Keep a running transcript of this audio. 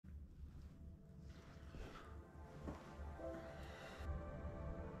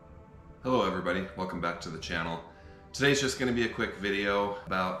Hello everybody, welcome back to the channel. Today's just going to be a quick video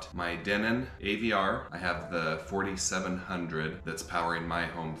about my Denon AVR. I have the 4700 that's powering my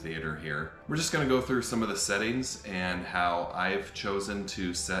home theater here. We're just going to go through some of the settings and how I've chosen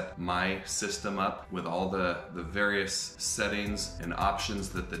to set my system up with all the various settings and options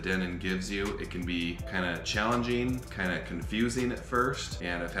that the Denon gives you. It can be kind of challenging, kind of confusing at first,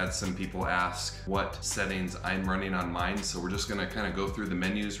 and I've had some people ask what settings I'm running on mine, so we're just going to kind of go through the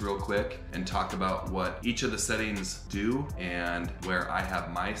menus real quick and talk about what each of the settings do and where I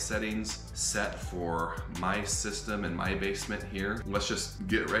have my settings set for my system and my basement here. Let's just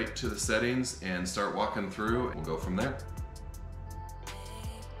get right to the settings and start walking through. We'll go from there.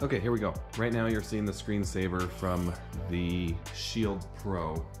 Okay, here we go. Right now you're seeing the screensaver from the Shield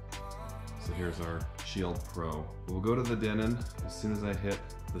Pro. So here's our Shield Pro. We'll go to the Denon. As soon as I hit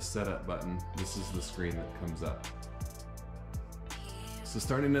the setup button, this is the screen that comes up. So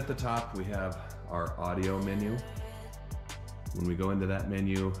starting at the top, we have our audio menu. When we go into that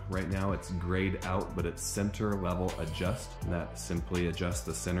menu, right now it's grayed out, but it's center level adjust. And that simply adjusts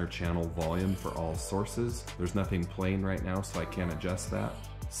the center channel volume for all sources. There's nothing playing right now, so I can't adjust that.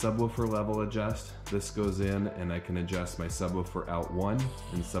 Subwoofer level adjust. This goes in and I can adjust my subwoofer out 1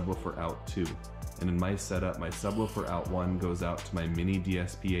 and subwoofer out 2. And in my setup, my subwoofer out 1 goes out to my mini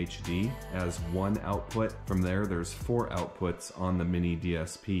DSP HD as one output. From there, there's 4 outputs on the mini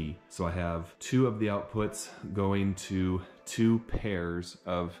DSP. So I have 2 of the outputs going to 2 pairs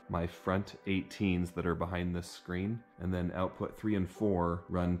of my front 18s that are behind this screen, and then output 3 and 4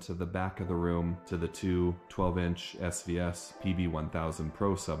 run to the back of the room to the 2 12-inch SVS PB1000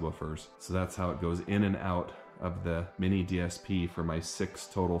 Pro subwoofers. So that's how it goes in and out of the mini DSP for my 6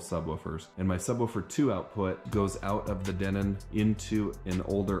 total subwoofers. And my subwoofer 2 output goes out of the Denon into an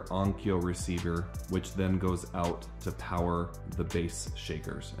older Onkyo receiver, which then goes out to power the bass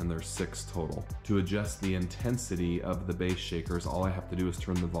shakers, and there's 6 total. To adjust the intensity of the bass shakers, all I have to do is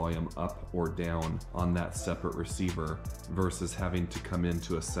turn the volume up or down on that separate receiver versus having to come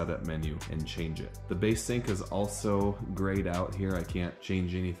into a setup menu and change it. The bass sync is also grayed out here. I can't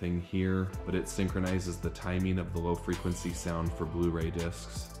change anything here, but it synchronizes the timing of the low frequency sound for Blu-ray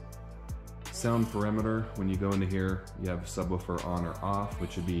discs. Sound parameter, when you go into here, you have subwoofer on or off,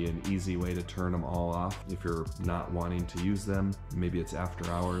 which would be an easy way to turn them all off if you're not wanting to use them. Maybe it's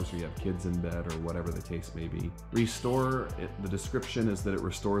after hours or you have kids in bed or whatever the case may be. Restore, the description is that it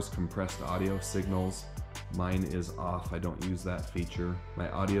restores compressed audio signals. Mine is off, I don't use that feature. My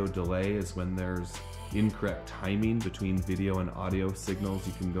audio delay is when there's incorrect timing between video and audio signals.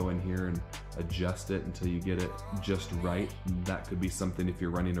 You can go in here and adjust it until you get it just right. That could be something if you're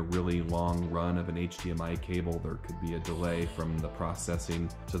running a really long run of an HDMI cable, there could be a delay from the processing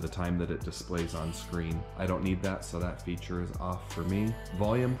to the time that it displays on screen. I don't need that, so that feature is off for me.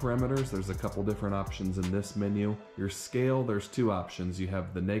 Volume parameters, there's a couple different options in this menu. Your scale, there's 2 options. You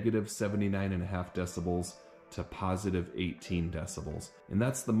have the negative 79.5 decibels to positive 18 decibels. And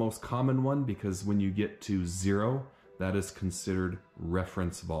that's the most common one because when you get to 0, that is considered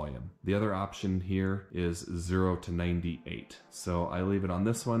reference volume. The other option here is 0 to 98. So I leave it on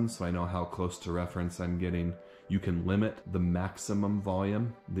this one so I know how close to reference I'm getting. You can limit the maximum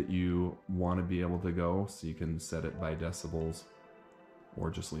volume that you want to be able to go, so you can set it by decibels or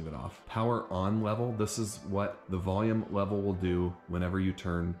just leave it off. Power on level, this is what the volume level will do whenever you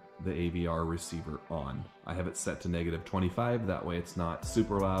turn the AVR receiver on. I have it set to negative 25, that way it's not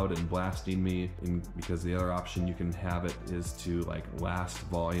super loud and blasting me, because the other option you can have it is to like last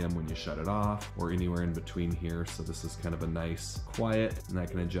volume when you shut it off or anywhere in between here. So this is kind of a nice quiet, and I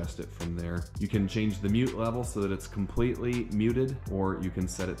can adjust it from there. You can change the mute level so that it's completely muted, or you can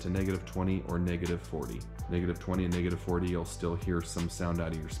set it to negative 20 or negative 40. Negative 20 and negative 40, you'll still hear some sound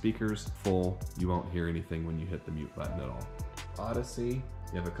out of your speakers. Full, you won't hear anything when you hit the mute button at all. Odyssey,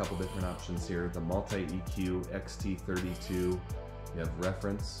 you have a couple different options here. The multi-EQ XT32, you have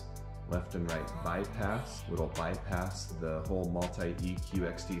reference, left and right bypass. It'll bypass the whole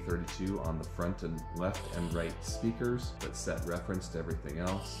multi-EQ XT32 on the front and left and right speakers, but set reference to everything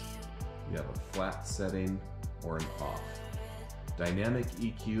else. You have a flat setting or an off. Dynamic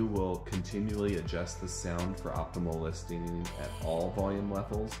EQ will continually adjust the sound for optimal listening at all volume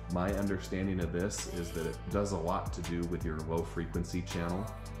levels. My understanding of this is that it does a lot to do with your low frequency channel.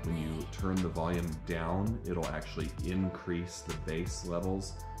 When you turn the volume down, it'll actually increase the bass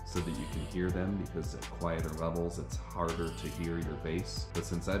levels so that you can hear them, because at quieter levels it's harder to hear your bass. But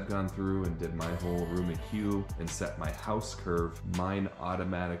since I've gone through and did my whole room EQ and set my house curve, mine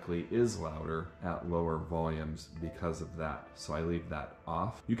automatically is louder at lower volumes because of that. So I leave that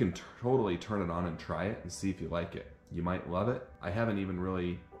off. You can totally turn it on and try it and see if you like it. You might love it. I haven't even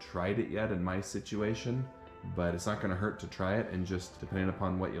really tried it yet in my situation, but it's not going to hurt to try it, and just depending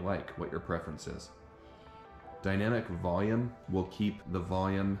upon what you like, what your preference is. Dynamic volume will keep the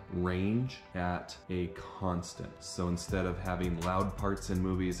volume range at a constant. So instead of having loud parts in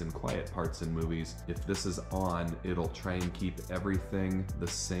movies and quiet parts in movies, if this is on, it'll try and keep everything the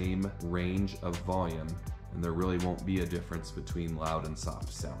same range of volume, and there really won't be a difference between loud and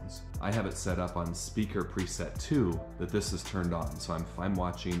soft sounds. I have it set up on speaker preset 2 that this is turned on. So if I'm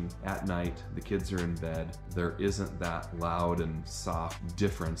watching at night, the kids are in bed, there isn't that loud and soft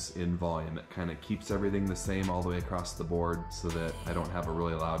difference in volume. It kind of keeps everything the same all the way across the board so that I don't have a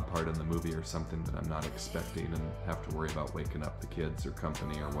really loud part in the movie or something that I'm not expecting and have to worry about waking up the kids or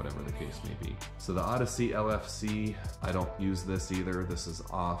company or whatever the case may be. So the Odyssey LFC, I don't use this either. This is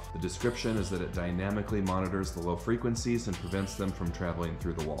off. The description is that it dynamically monitors the low frequencies and prevents them from traveling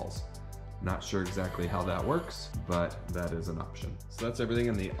through the walls. Not sure exactly how that works, but that is an option. So that's everything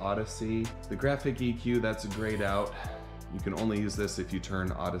in the Odyssey. The graphic EQ, that's grayed out. You can only use this if you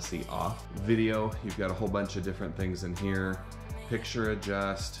turn Odyssey off. Video, you've got a whole bunch of different things in here. Picture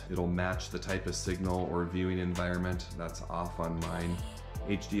adjust, it'll match the type of signal or viewing environment. That's off on mine.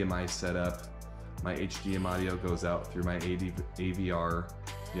 HDMI setup. My HDMI audio goes out through my AVR.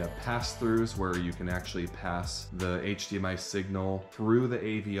 You have pass-throughs where you can actually pass the HDMI signal through the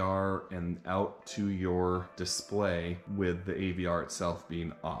AVR and out to your display with the AVR itself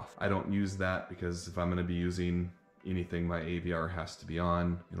being off. I don't use that because if I'm going to be using anything, my AVR has to be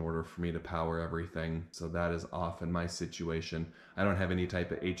on in order for me to power everything. So that is off in my situation. I don't have any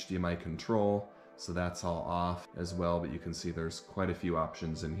type of HDMI control, so that's all off as well, but you can see there's quite a few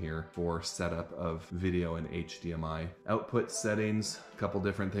options in here for setup of video and HDMI. Output settings, a couple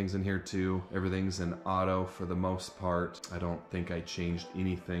different things in here too. Everything's in auto for the most part. I don't think I changed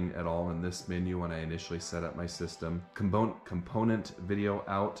anything at all in this menu when I initially set up my system. Component video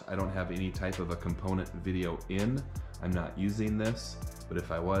out, I don't have any type of a component video in. I'm not using this, but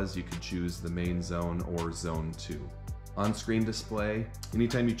if I was, you could choose the main zone or zone 2. On-screen display,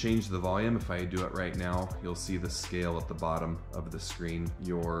 anytime you change the volume, if I do it right now, you'll see the scale at the bottom of the screen.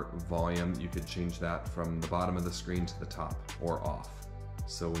 Your volume, you could change that from the bottom of the screen to the top or off.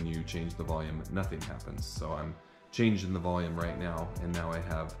 So when you change the volume, nothing happens. So I'm changing the volume right now, and now I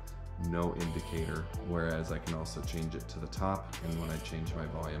have no indicator, whereas I can also change it to the top, and when I change my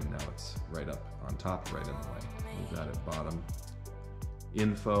volume, now it's right up on top, right in the way. Move that at bottom.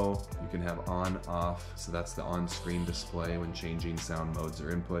 Info, you can have on, off, so that's the on-screen display when changing sound modes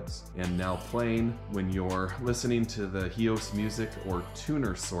or inputs. And now playing, when you're listening to the HEOS music or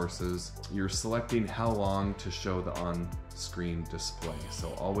tuner sources, you're selecting how long to show the on-screen display. So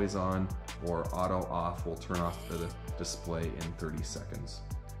always on or auto off will turn off the display in 30 seconds.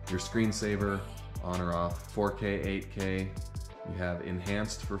 Your screensaver, on or off, 4K, 8K, you have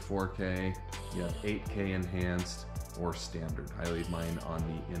enhanced for 4K, you have 8K enhanced, or standard. I leave mine on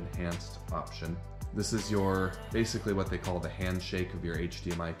the enhanced option. This is your, basically what they call the handshake of your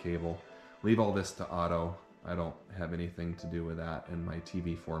HDMI cable. Leave all this to auto. I don't have anything to do with that. In my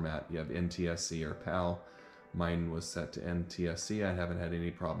TV format, you have NTSC or PAL. Mine was set to NTSC. I haven't had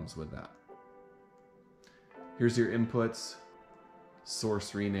any problems with that. Here's your inputs.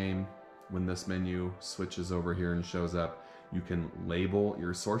 Source rename. When this menu switches over here and shows up, you can label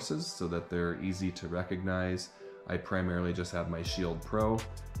your sources so that they're easy to recognize. I primarily just have my Shield Pro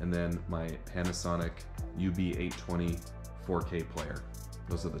and then my Panasonic UB820 4K player.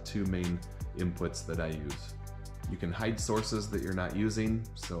 Those are the two main inputs that I use. You can hide sources that you're not using,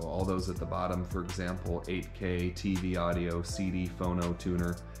 so all those at the bottom, for example, 8K, TV audio, CD, phono,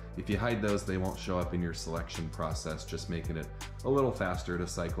 tuner. If you hide those, they won't show up in your selection process, just making it a little faster to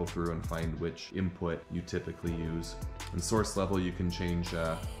cycle through and find which input you typically use. And source level, you can change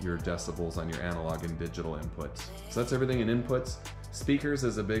your decibels on your analog and digital inputs. So that's everything in inputs. Speakers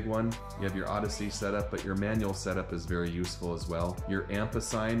is a big one. You have your Odyssey setup, but your manual setup is very useful as well. Your amp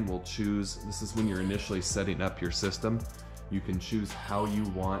assign will choose, this is when you're initially setting up your system. You can choose how you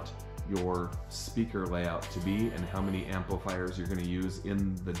want your speaker layout to be and how many amplifiers you're going to use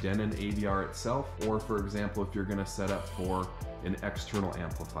in the Denon AVR itself, or for example, if you're going to set up for an external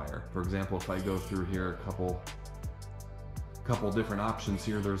amplifier. For example, if I go through here a couple different options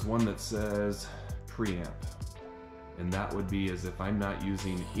here, there's one that says preamp, and that would be as if I'm not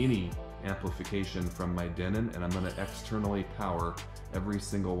using any amplification from my Denon and I'm going to externally power every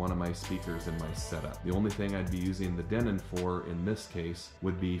single one of my speakers in my setup. The only thing I'd be using the Denon for in this case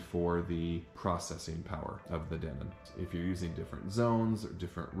would be for the processing power of the Denon. If you're using different zones or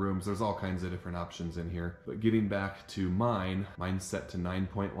different rooms, there's all kinds of different options in here. But getting back to mine's set to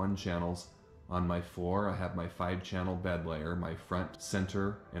 9.1 channels On my floor, I have my 5-channel bed layer, my front,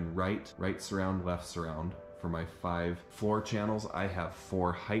 center, and right surround, left surround. For my 5 floor channels, I have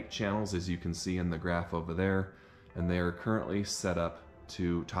 4 height channels, as you can see in the graph over there, and they are currently set up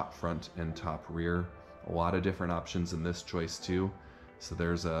to top front and top rear. A lot of different options in this choice too. So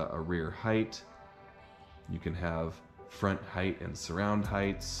there's a rear height. You can have front height and surround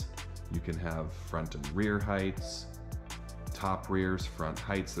heights. You can have front and rear heights, top rears, front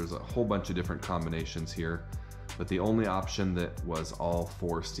heights. There's a whole bunch of different combinations here. But the only option that was all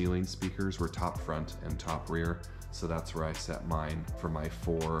 4 ceiling speakers were top front and top rear. So that's where I set mine for my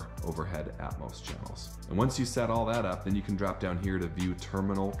 4 overhead Atmos channels. And once you set all that up, then you can drop down here to view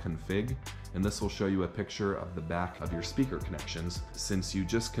terminal config. And this will show you a picture of the back of your speaker connections. Since you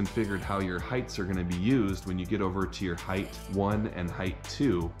just configured how your heights are going to be used, when you get over to your height 1 and height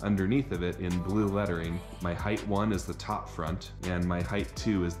 2, underneath of it in blue lettering, my height 1 is the top front and my height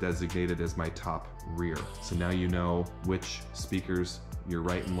 2 is designated as my top rear. So now you know which speakers, your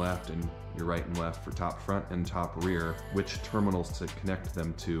right and left, and your right and left for top front and top rear, which terminals to connect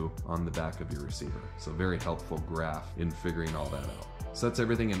them to on the back of your receiver. So very helpful graph in figuring all that out. So that's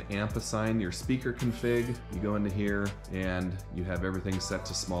everything in amp-assign. Your speaker config, you go into here and you have everything set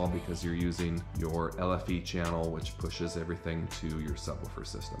to small because you're using your LFE channel, which pushes everything to your subwoofer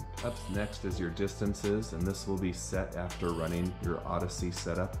system. Up next is your distances, and this will be set after running your Odyssey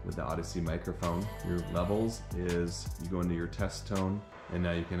setup with the Odyssey microphone. Your levels is, you go into your test tone, and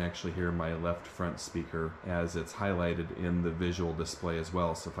now you can actually hear my left front speaker as it's highlighted in the visual display as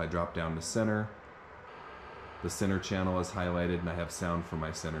well. So if I drop down to center, the center channel is highlighted and I have sound from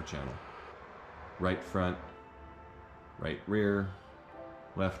my center channel. Right front, right rear,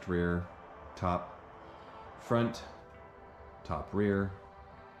 left rear, top front, top rear.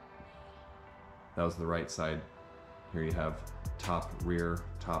 That was the right side. Here you have top rear,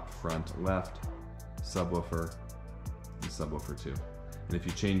 top front, left, subwoofer, and subwoofer 2. And if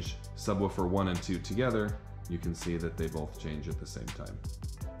you change subwoofer 1 and 2 together, you can see that they both change at the same time.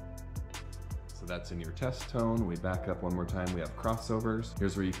 So that's in your test tone. We back up one more time. We have crossovers.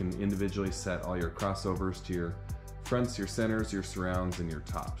 Here's where you can individually set all your crossovers to your fronts, your centers, your surrounds, and your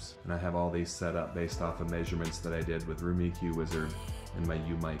tops. And I have all these set up based off of measurements that I did with Room EQ Wizard and my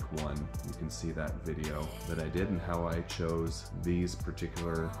UMic 1. You can see that video that I did and how I chose these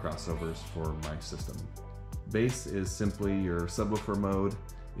particular crossovers for my system. Bass is simply your subwoofer mode.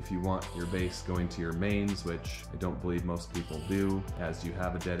 If you want your bass going to your mains, which I don't believe most people do, as you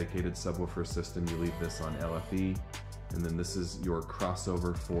have a dedicated subwoofer system, you leave this on LFE, and then this is your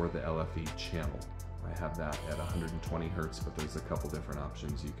crossover for the LFE channel. I have that at 120 Hertz, but there's a couple different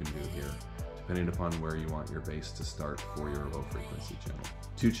options you can do here, depending upon where you want your bass to start for your low frequency channel.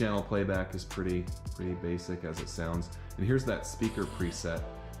 2-channel playback is pretty basic as it sounds. And here's that speaker preset,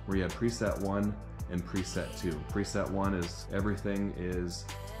 where you have preset 1 and preset 2. Preset 1 is everything is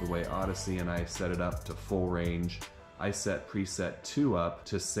the way Odyssey and I set it up to full range. I set preset 2 up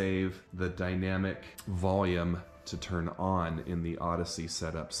to save the dynamic volume to turn on in the Odyssey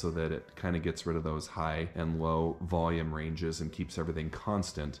setup so that it kind of gets rid of those high and low volume ranges and keeps everything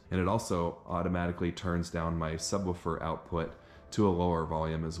constant. And it also automatically turns down my subwoofer output to a lower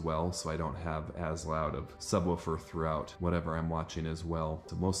volume as well, so I don't have as loud of subwoofer throughout whatever I'm watching as well.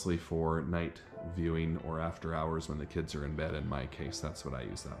 So mostly for night viewing or after hours when the kids are in bed, in my case, that's what I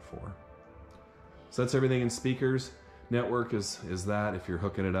use that for. So that's everything in speakers. Network is that if you're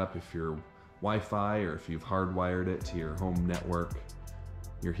hooking it up, if you're Wi-Fi or if you've hardwired it to your home network.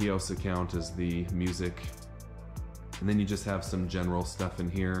 Your HEOS account is the music. And then you just have some general stuff in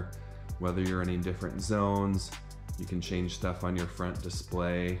here, whether you're in different zones. You can change stuff on your front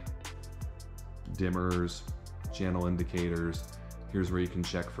display, dimmers, channel indicators. Here's where you can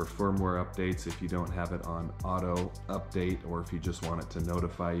check for firmware updates if you don't have it on auto update, or if you just want it to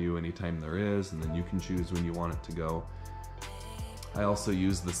notify you anytime there is, and then you can choose when you want it to go. I also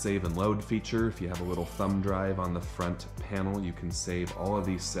use the save and load feature. If you have a little thumb drive on the front panel, you can save all of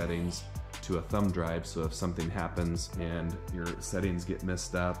these settings to a thumb drive, so if something happens and your settings get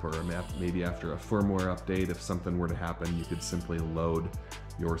messed up, or maybe after a firmware update, if something were to happen, you could simply load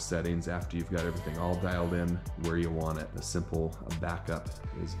your settings after you've got everything all dialed in where you want it. A simple backup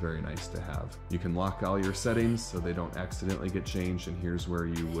is very nice to have. You can lock all your settings so they don't accidentally get changed, and here's where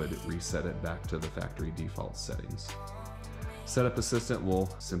you would reset it back to the factory default settings. Setup Assistant will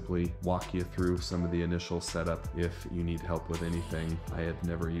simply walk you through some of the initial setup if you need help with anything. I have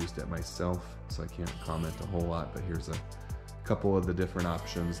never used it myself, so I can't comment a whole lot, but here's a couple of the different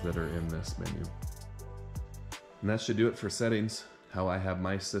options that are in this menu. And that should do it for settings, how I have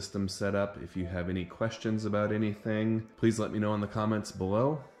my system set up. If you have any questions about anything, please let me know in the comments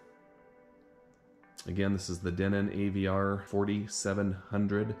below. Again, this is the Denon AVR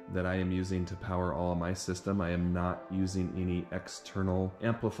 4700 that I am using to power all my system. I am not using any external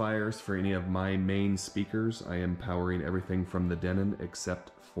amplifiers for any of my main speakers. I am powering everything from the Denon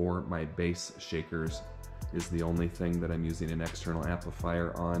except for my bass shakers is the only thing that I'm using an external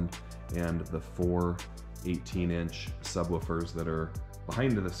amplifier on, and the 4 18-inch subwoofers that are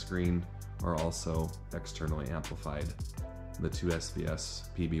behind the screen are also externally amplified. The two SVS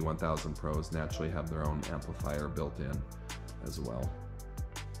PB1000 Pros naturally have their own amplifier built in as well.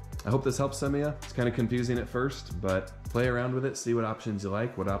 I hope this helps some of you. It's kind of confusing at first, but play around with it, see what options you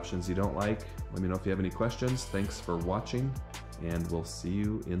like, what options you don't like. Let me know if you have any questions. Thanks for watching, and we'll see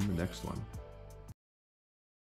you in the next one.